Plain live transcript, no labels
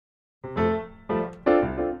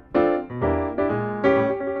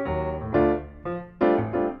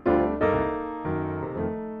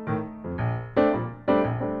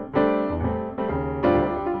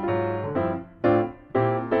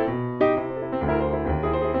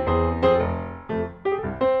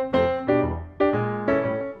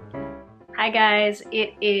Hi guys,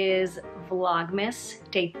 it is Vlogmas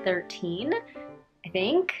day 13, I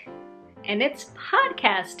think, and it's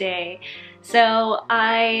podcast day. So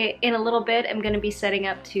in a little bit, am going to be setting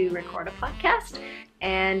up to record a podcast,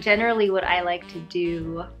 and generally what I like to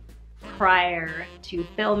do prior to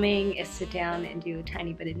filming is sit down and do a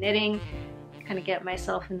tiny bit of knitting, kind of get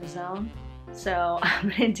myself in the zone. So I'm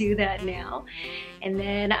going to do that now, and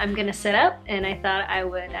then I'm going to set up, and I thought I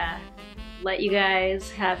would let you guys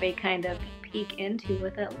have a kind of peek into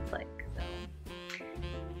what that looks like. So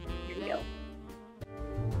here we go.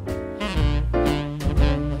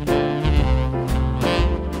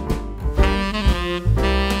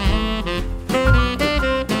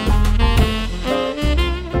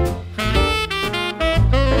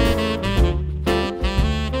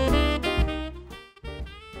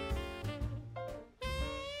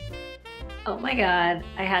 Oh my god,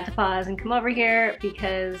 I had to pause and come over here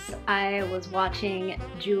because I was watching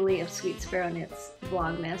Julie of Sweet Sparrow Knits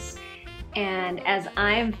Vlogmas, and as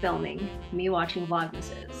I'm filming me watching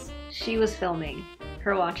Vlogmases, she was filming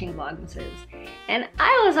her watching Vlogmases, and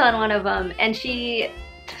I was on one of them, and she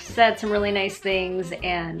said some really nice things.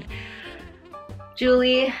 And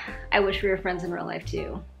Julie, I wish we were friends in real life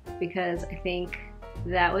too, because I think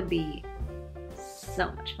that would be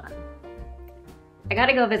so much fun. I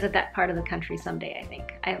gotta go visit that part of the country someday, I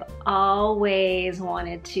think. I've always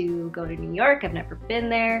wanted to go to New York. I've never been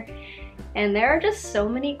there. And there are just so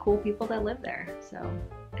many cool people that live there. So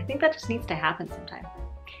I think that just needs to happen sometime.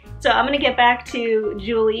 So I'm gonna get back to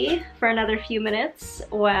Julie for another few minutes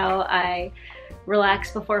while I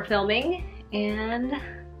relax before filming. And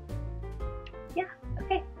yeah,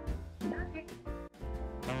 okay. Bye.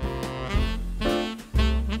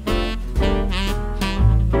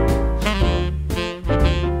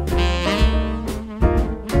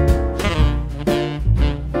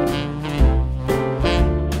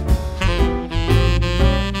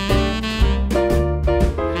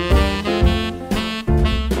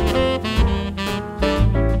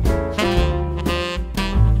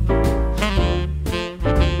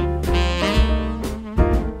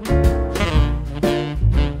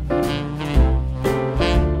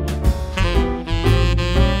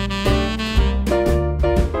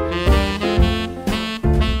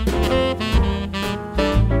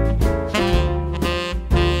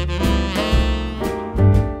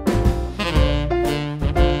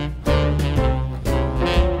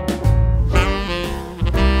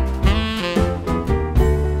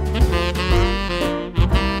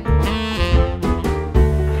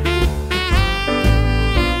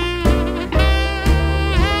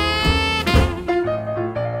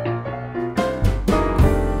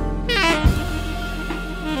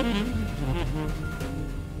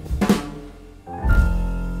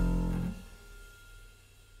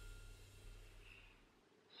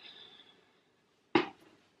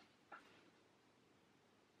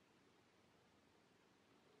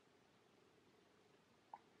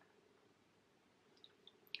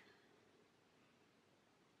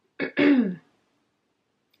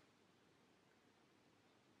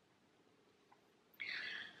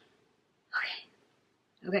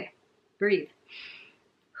 Okay, breathe.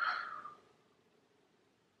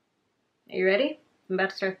 Are you ready? I'm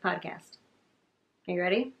about to start the podcast. Are you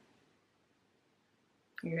ready?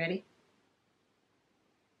 Are you ready?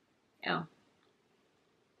 Oh,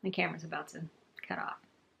 my camera's about to cut off.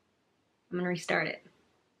 I'm gonna restart it.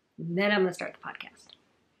 Then I'm gonna start the podcast.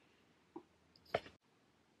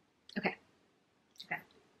 Okay,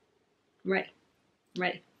 I'm ready. I'm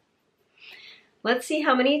ready. Let's see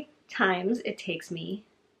how many times it takes me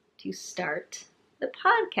to start the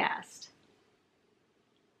podcast.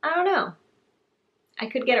 I don't know. I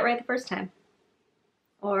could get it right the first time,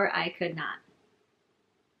 or I could not.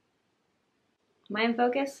 Am I in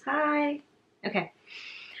focus? Hi. Okay.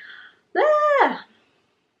 Ah!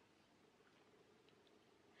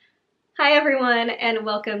 Hi everyone, and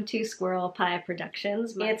welcome to Squirrel Pie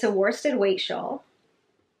Productions. It's a worsted weight shawl.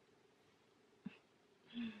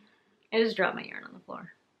 I just dropped my yarn on the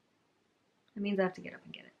floor. That means I have to get up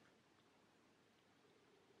and get it.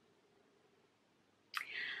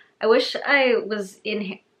 I wish I was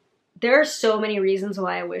in... There are so many reasons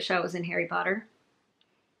why I wish I was in Harry Potter.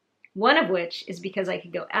 One of which is because I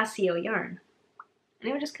could go SEO yarn, and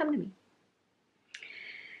it would just come to me.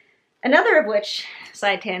 Another of which,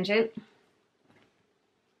 side tangent,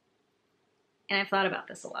 and I've thought about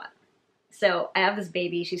this a lot. So I have this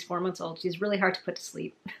baby, she's 4 months old, she's really hard to put to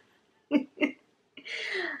sleep.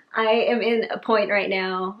 I am in a point right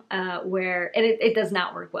now where, and it does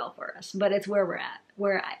not work well for us, but it's where we're at,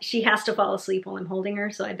 where she has to fall asleep while I'm holding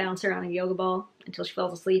her, so I bounce her on a yoga ball until she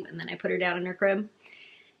falls asleep, and then I put her down in her crib.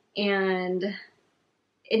 And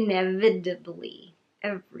inevitably,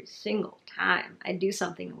 every single time I do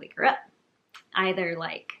something to wake her up, either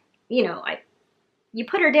like, you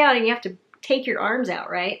put her down and you have to take your arms out,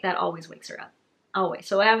 right? That always wakes her up. Always.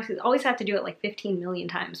 So I always have to do it like 15 million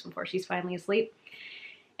times before she's finally asleep.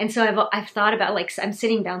 And so I've thought about, like, I'm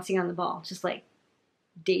sitting bouncing on the ball, just like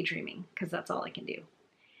daydreaming, because that's all I can do.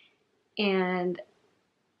 And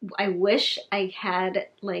I wish I had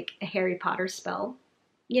like a Harry Potter spell,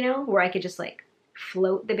 where I could just like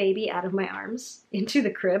float the baby out of my arms into the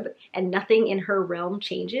crib and nothing in her realm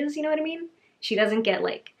changes, you know what I mean? She doesn't get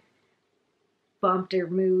like bumped or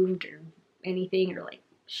moved or anything, or like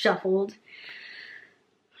shuffled.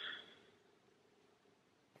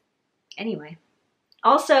 Anyway,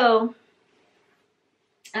 also,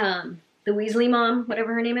 the Weasley mom,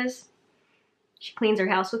 whatever her name is, she cleans her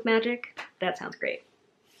house with magic. That sounds great.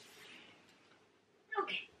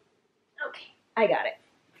 Okay, I got it.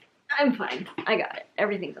 I'm fine. I got it.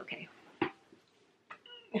 Everything's okay.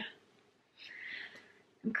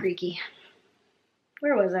 I'm creaky.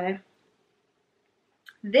 Where was I?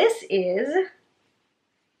 This is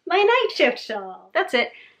my night shift shawl. That's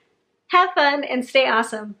it. Have fun and stay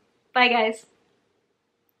awesome. Bye, guys.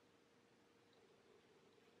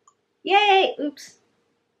 Yay! Oops.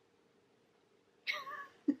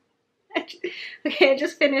 Okay, I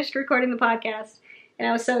just finished recording the podcast, and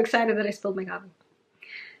I was so excited that I spilled my coffee.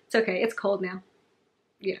 It's okay. It's cold now.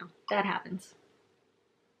 That happens.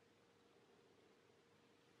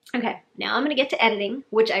 Okay, now I'm going to get to editing,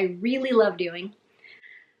 which I really love doing.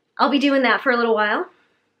 I'll be doing that for a little while,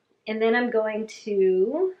 and then I'm going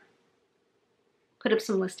to put up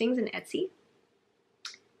some listings in Etsy.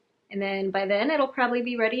 And then by then, it'll probably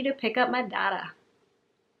be ready to pick up my data.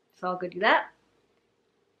 So I'll go do that.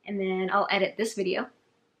 And then I'll edit this video.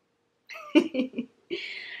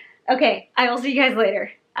 Okay, I will see you guys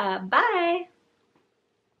later. Bye!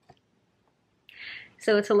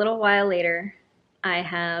 So it's a little while later. I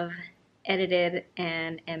have edited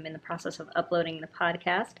and am in the process of uploading the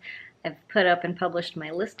podcast. I've put up and published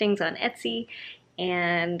my listings on Etsy,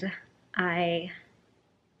 and I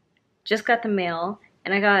just got the mail,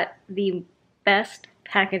 and I got the best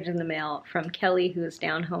package in the mail from Kelly, who is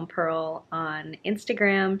Down Home Pearl on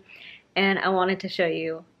Instagram, and I wanted to show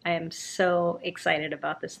you. I am so excited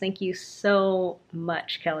about this. Thank you so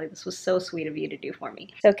much, Kelly. This was so sweet of you to do for me.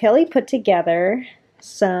 So Kelly put together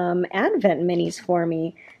some Advent minis for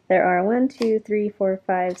me. There are 1, 2, 3, 4,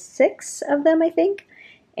 5, 6 of them, I think,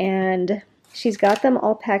 and she's got them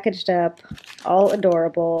all packaged up, all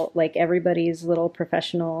adorable, like everybody's little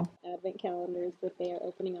professional Advent calendars that they are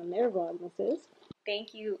opening on their Vlogmases.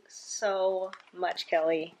 Thank you so much,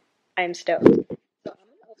 Kelly. I'm stoked. So I'm going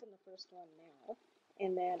to open the first one now,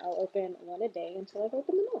 and then I'll open one a day until I've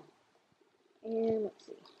opened them all. And let's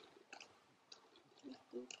see.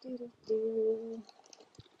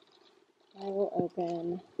 I will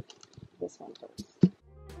open this one first.